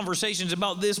had conversations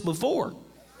about this before.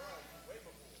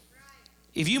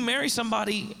 If you marry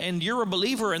somebody and you're a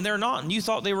believer and they're not, and you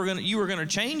thought you were going to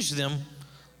change them,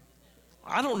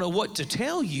 I don't know what to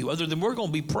tell you other than we're going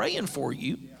to be praying for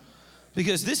you,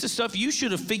 because this is stuff you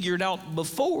should have figured out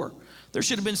before. There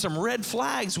should have been some red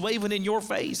flags waving in your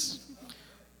face.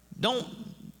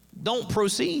 Don't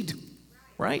proceed,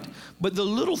 right? But the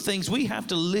little things, we have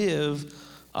to live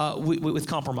with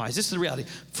compromise. This is the reality.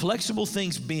 Flexible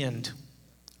things bend.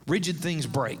 Rigid things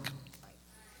break.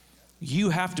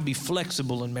 You have to be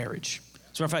flexible in marriage.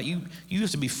 As a matter of fact, you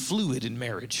have to be fluid in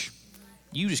marriage.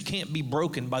 You just can't be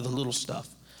broken by the little stuff.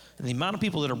 And the amount of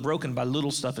people that are broken by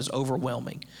little stuff is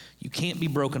overwhelming. You can't be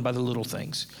broken by the little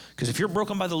things. Because if you're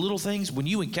broken by the little things, when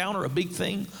you encounter a big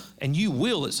thing, and you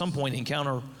will at some point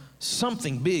encounter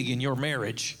something big in your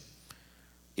marriage,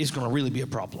 it's going to really be a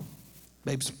problem.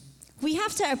 Babes? We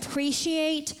have to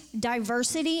appreciate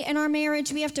diversity in our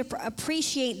marriage. We have to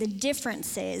appreciate the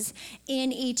differences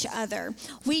in each other.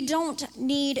 We don't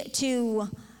need to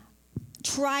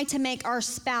try to make our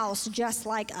spouse just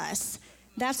like us.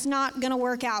 That's not going to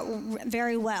work out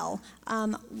very well.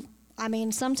 I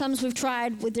mean, sometimes we've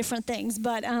tried with different things,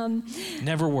 but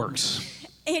never works.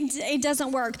 It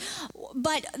doesn't work.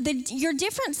 But your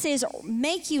differences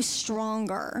make you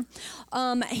stronger.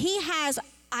 He has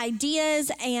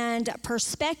ideas and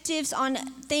perspectives on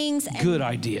things. Good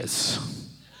ideas.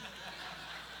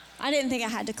 I didn't think I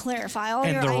had to clarify. All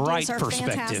and your the ideas right are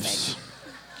perspectives. Fantastic.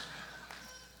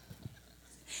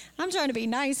 I'm trying to be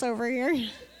nice over here.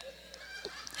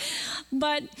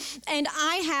 And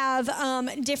I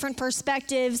have different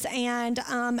perspectives and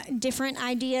different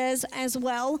ideas as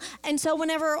well. And so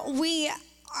whenever we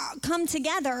come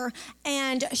together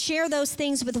and share those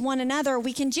things with one another,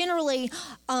 we can generally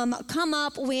come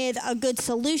up with a good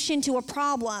solution to a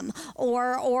problem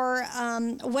or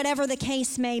whatever the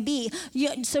case may be.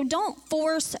 So don't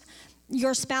force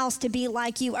your spouse to be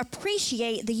like you.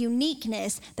 Appreciate the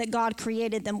uniqueness that God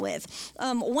created them with.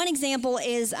 One example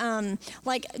is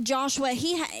like Joshua.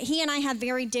 He and I have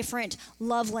very different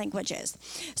love languages.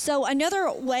 So another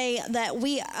way that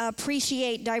we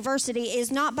appreciate diversity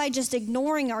is not by just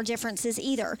ignoring our differences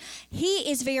either. He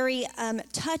is very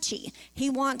touchy. He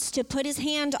wants to put his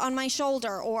hand on my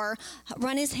shoulder or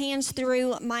run his hands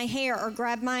through my hair or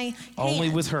grab my hand. Only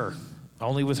with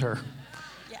her.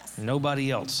 Nobody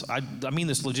else. I mean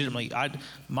this legitimately.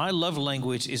 My love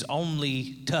language is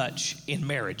only touch in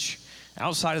marriage.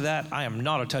 Outside of that, I am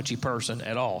not a touchy person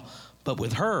at all. But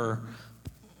with her,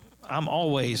 I'm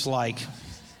always like,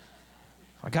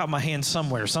 I got my hand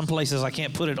somewhere. Some places I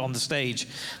can't put it on the stage.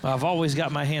 But I've always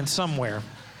got my hand somewhere.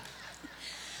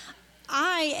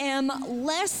 I am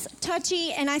less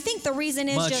touchy, and I think the reason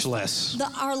is much less.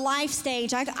 Our life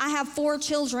stage. I have 4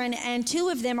 children, and 2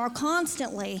 of them are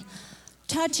constantly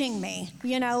touching me,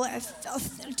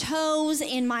 toes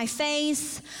in my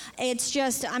face. It's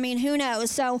just, who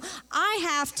knows? So I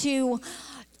have to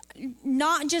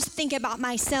not just think about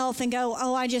myself and go,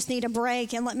 oh, I just need a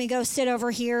break and let me go sit over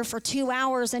here for 2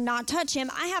 hours and not touch him.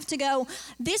 I have to go,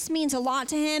 this means a lot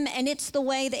to him, and it's the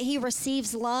way that he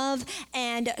receives love.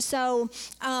 And so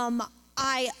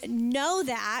I know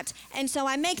that, and so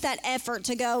I make that effort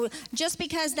to go, just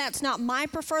because that's not my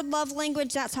preferred love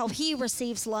language, that's how he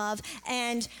receives love,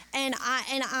 and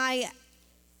I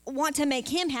want to make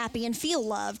him happy and feel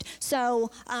loved,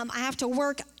 so I have to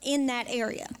work in that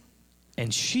area.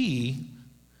 And she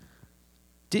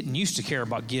didn't used to care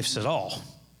about gifts at all.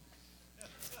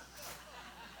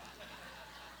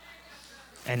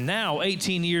 And now,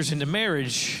 18 years into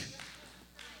marriage,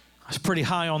 I was pretty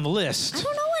high on the list. I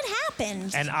don't know what happened.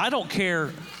 happened. And I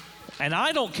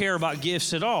don't care about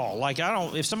gifts at all. Like,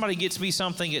 if somebody gets me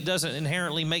something, it doesn't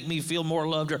inherently make me feel more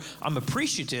loved, or I'm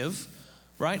appreciative,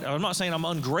 right? I'm not saying I'm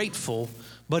ungrateful,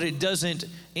 but it doesn't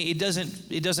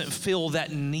fill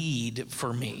that need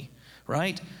for me,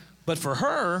 right? But for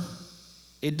her,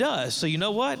 it does. So you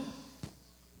know what?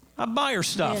 I buy her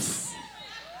stuff. Yes.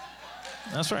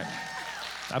 That's right.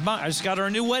 I just got her a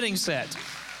new wedding set.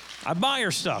 I buy her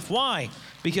stuff. Why?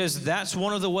 Because that's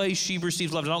one of the ways she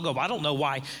receives love. And I'll go, I don't know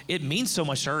why it means so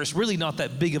much to her. It's really not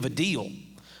that big of a deal.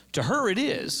 To her, it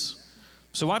is.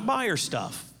 So I buy her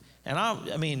stuff. And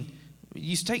I mean,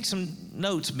 you take some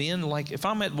notes, men. Like if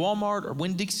I'm at Walmart or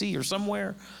Winn-Dixie or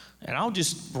somewhere, and I'll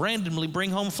just randomly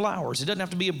bring home flowers. It doesn't have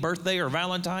to be a birthday or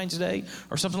Valentine's Day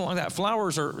or something like that.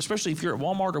 Flowers are, especially if you're at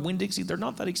Walmart or Winn-Dixie, they're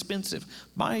not that expensive.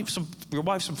 Buy your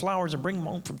wife some flowers and bring them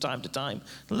home from time to time.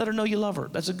 And let her know you love her.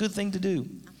 That's a good thing to do.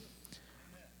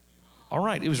 All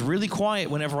right, it was really quiet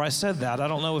whenever I said that. I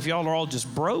don't know if y'all are all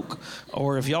just broke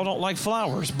or if y'all don't like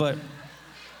flowers, but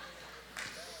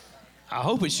I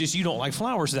hope it's just you don't like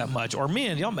flowers that much. Or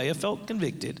men, y'all may have felt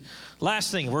convicted.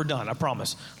 Last thing, we're done, I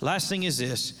promise. Last thing is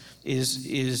this,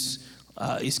 is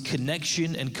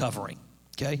connection and covering,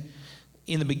 okay?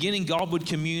 In the beginning, God would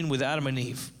commune with Adam and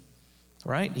Eve,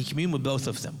 right? He communed with both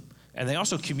of them. And they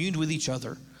also communed with each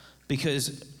other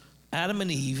because Adam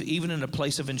and Eve, even in a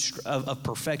place of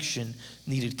perfection,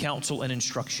 needed counsel and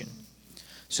instruction.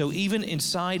 So even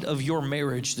inside of your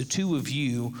marriage, the two of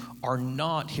you are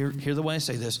not, hear the way I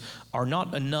say this, are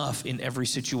not enough in every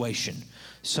situation.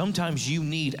 Sometimes you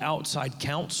need outside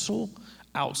counsel,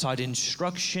 outside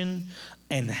instruction,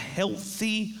 and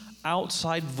healthy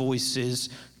outside voices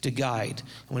to guide.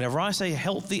 Whenever I say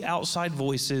healthy outside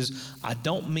voices, I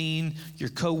don't mean your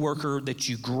coworker that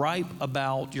you gripe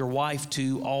about your wife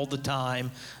to all the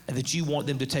time and that you want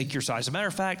them to take your side. As a matter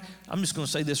of fact, I'm just going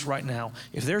to say this right now.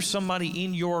 If there's somebody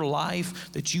in your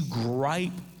life that you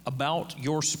gripe about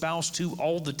your spouse to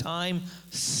all the time,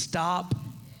 stop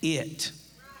it.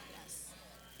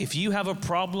 If you have a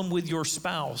problem with your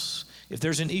spouse, if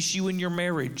there's an issue in your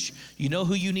marriage, you know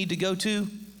who you need to go to?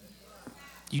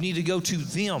 You need to go to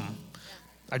them.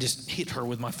 I just hit her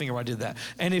with my finger when I did that.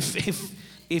 And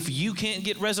if you can't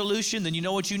get resolution, then you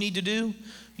know what you need to do?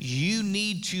 You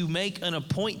need to make an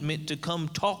appointment to come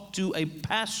talk to a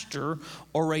pastor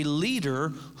or a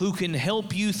leader who can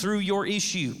help you through your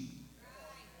issue.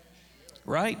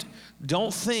 Right?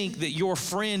 Don't think that your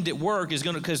friend at work is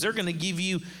going to, because they're going to give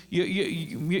you,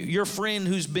 your friend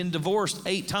who's been divorced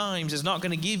 8 times is not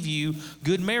going to give you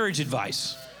good marriage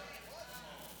advice.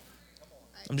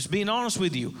 I'm just being honest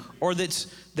with you. Or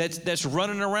that's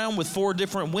running around with 4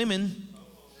 different women,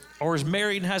 or is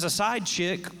married and has a side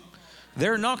chick.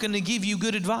 They're not going to give you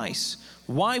good advice.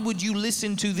 Why would you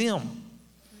listen to them?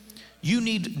 You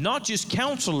need not just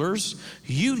counselors,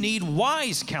 you need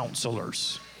wise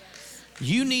counselors.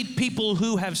 You need people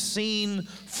who have seen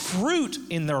fruit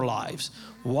in their lives.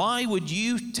 Why would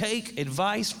you take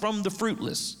advice from the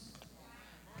fruitless?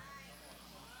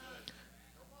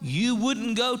 You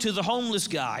wouldn't go to the homeless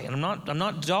guy, and I'm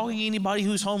not dogging anybody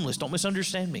who's homeless. Don't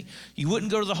misunderstand me. You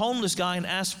wouldn't go to the homeless guy and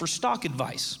ask for stock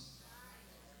advice.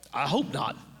 I hope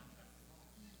not.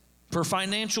 For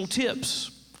financial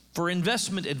tips, for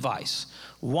investment advice.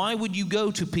 Why would you go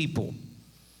to people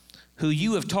who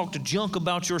you have talked junk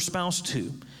about your spouse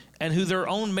to, and who their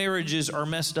own marriages are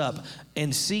messed up,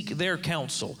 and seek their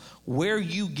counsel? Where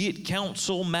you get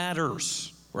counsel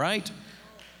matters, right?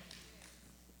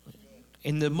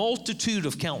 In the multitude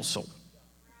of counsel,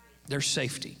 there's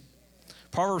safety.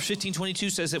 Proverbs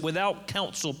 15:22 says that without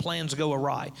counsel, plans go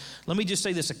awry. Let me just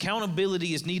say this,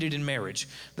 accountability is needed in marriage.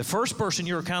 The first person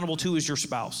you're accountable to is your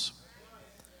spouse.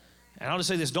 And I'll just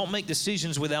say this, don't make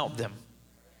decisions without them.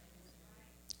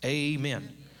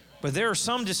 Amen. But there are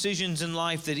some decisions in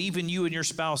life that even you and your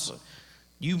spouse,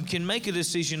 you can make a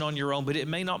decision on your own, but it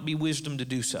may not be wisdom to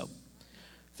do so.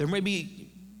 There may be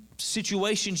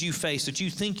situations you face that you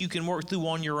think you can work through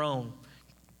on your own,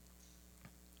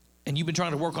 and you've been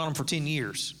trying to work on them for 10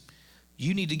 years.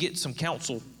 You need to get some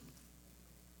counsel.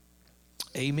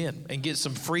 Amen. And get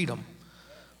some freedom.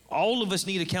 All of us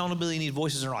need accountability, need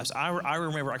voices in our lives. I can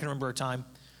remember a time,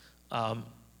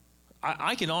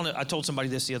 I told somebody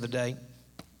this the other day.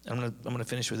 I'm gonna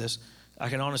finish with this. I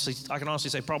can honestly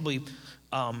say probably,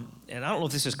 and I don't know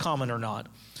if this is common or not,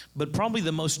 but probably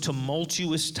the most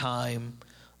tumultuous time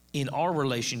in our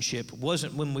relationship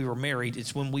wasn't when we were married.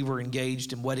 It's when we were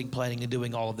engaged in wedding planning and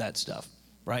doing all of that stuff,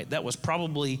 right? That was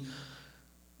probably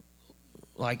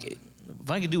like, if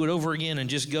I could do it over again and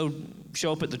just go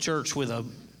show up at the church with a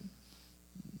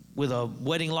with a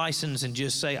wedding license and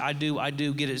just say, I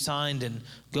do, get it signed and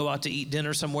go out to eat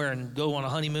dinner somewhere and go on a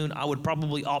honeymoon, I would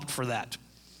probably opt for that.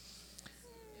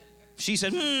 She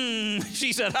said,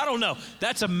 I don't know.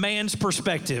 That's a man's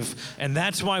perspective. And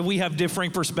that's why we have differing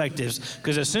perspectives.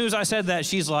 Because as soon as I said that,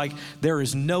 she's like, there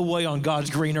is no way on God's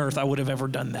green earth I would have ever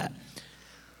done that.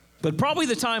 But probably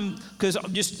the time, because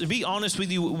just to be honest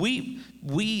with you, we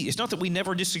it's not that we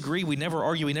never disagree, we never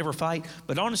argue, we never fight,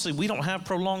 but honestly, we don't have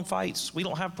prolonged fights. We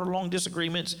don't have prolonged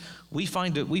disagreements. We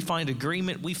find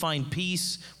agreement, we find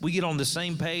peace, we get on the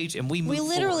same page, and we move forward.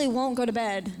 We literally won't go to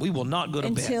bed. We will not go to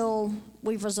bed until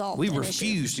we've resolved We an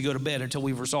refuse issue. to go to bed until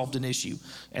we've resolved an issue.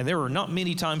 And there are not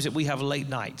many times that we have late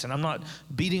nights. And I'm not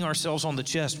beating ourselves on the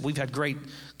chest. We've had great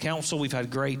counsel. We've had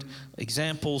great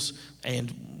examples.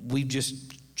 And we've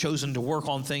just chosen to work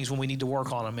on things when we need to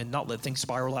work on them and not let things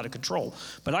spiral out of control.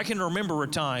 But I can remember a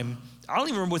time, I don't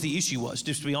even remember what the issue was,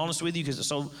 just to be honest with you, because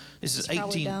this is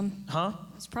 18. Dumb. Huh?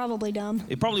 It's probably dumb.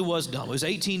 It probably was dumb. It was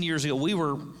 18 years ago. We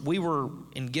were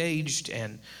engaged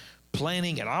and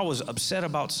planning, and I was upset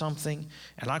about something,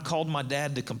 and I called my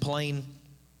dad to complain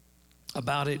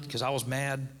about it because I was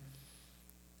mad,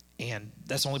 and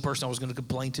that's the only person I was going to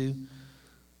complain to.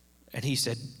 And he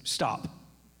said, stop.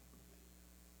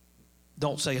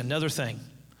 Don't say another thing.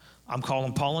 I'm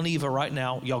calling Paul and Eva right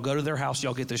now. Y'all go to their house.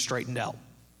 Y'all get this straightened out.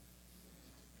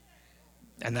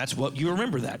 And that's what, you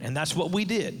remember that. And that's what we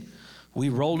did. We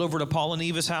rolled over to Paul and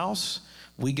Eva's house.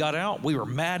 We got out. We were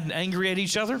mad and angry at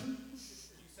each other.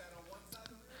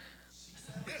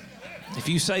 If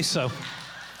you say so.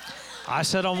 I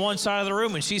sat on one side of the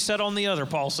room and she sat on the other,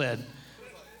 Paul said.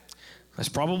 That's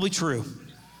probably true.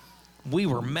 We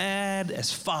were mad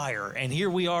as fire. And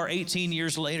here we are 18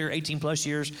 years later, 18 plus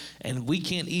years, and we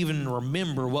can't even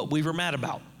remember what we were mad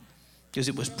about because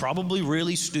it was probably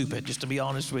really stupid, just to be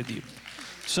honest with you.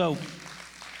 So,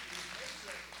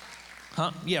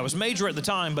 yeah, it was major at the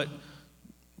time, but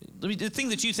the thing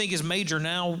that you think is major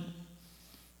now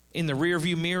in the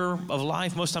rearview mirror of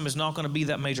life, most of the time is not going to be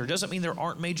that major. It doesn't mean there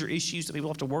aren't major issues that people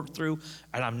have to work through,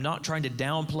 and I'm not trying to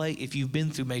downplay if you've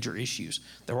been through major issues.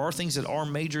 There are things that are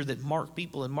major that mark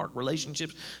people and mark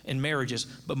relationships and marriages,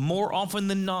 but more often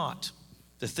than not,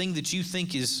 the thing that you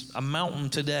think is a mountain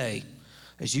today,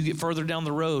 as you get further down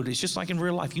the road, it's just like in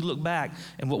real life. You look back,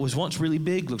 and what was once really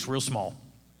big looks real small.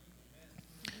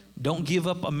 Don't give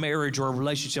up a marriage or a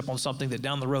relationship on something that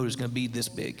down the road is going to be this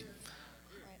big.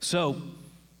 So,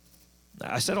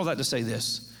 I said all that to say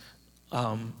this,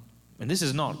 and this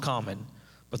is not common,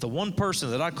 but the one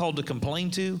person that I called to complain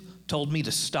to told me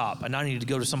to stop, and I needed to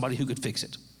go to somebody who could fix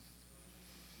it.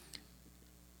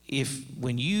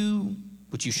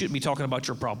 But you shouldn't be talking about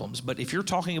your problems, but if you're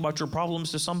talking about your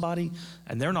problems to somebody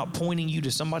and they're not pointing you to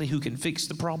somebody who can fix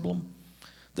the problem,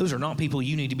 those are not people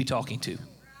you need to be talking to.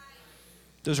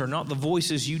 Those are not the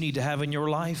voices you need to have in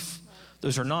your life.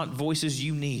 Those are not voices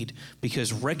you need,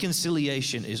 because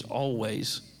reconciliation is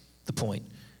always the point.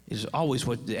 It is always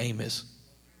what the aim is.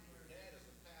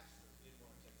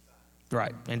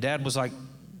 Right. And Dad was like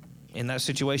in that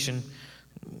situation,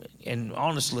 and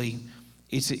honestly,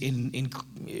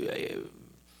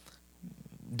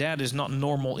 Dad is not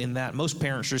normal in that. Most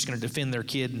parents are just going to defend their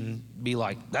kid and be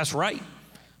like, that's right.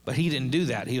 But he didn't do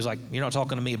that. He was like, you're not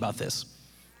talking to me about this.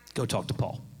 Go talk to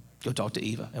Paul. Go talk to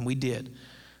Eva. And we did.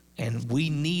 And we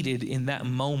needed in that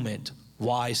moment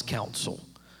wise counsel.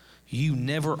 You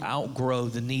never outgrow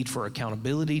the need for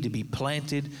accountability, to be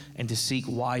planted, and to seek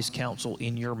wise counsel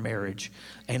in your marriage.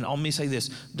 And let me say this,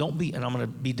 don't be, and I'm going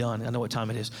to be done, I know what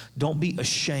time it is, don't be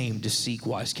ashamed to seek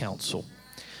wise counsel.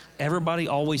 Everybody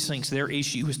always thinks their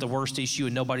issue is the worst issue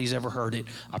and nobody's ever heard it.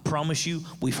 I promise you,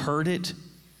 we've heard it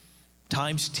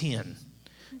times 10.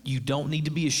 You don't need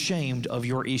to be ashamed of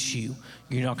your issue.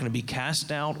 You're not going to be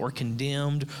cast out or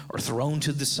condemned or thrown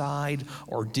to the side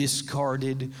or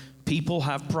discarded. People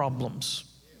have problems.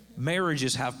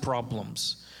 Marriages have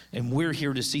problems. And we're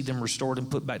here to see them restored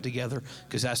and put back together,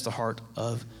 because that's the heart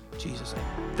of Jesus.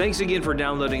 Thanks again for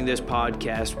downloading this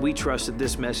podcast. We trust that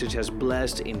this message has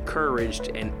blessed, encouraged,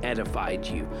 and edified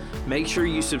you. Make sure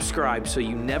you subscribe so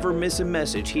you never miss a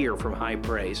message here from High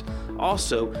Praise.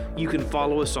 Also, you can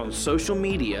follow us on social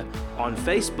media, on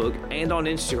Facebook and on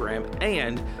Instagram,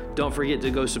 and don't forget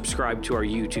to go subscribe to our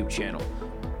YouTube channel.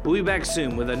 We'll be back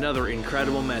soon with another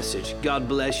incredible message. God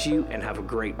bless you and have a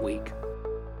great week.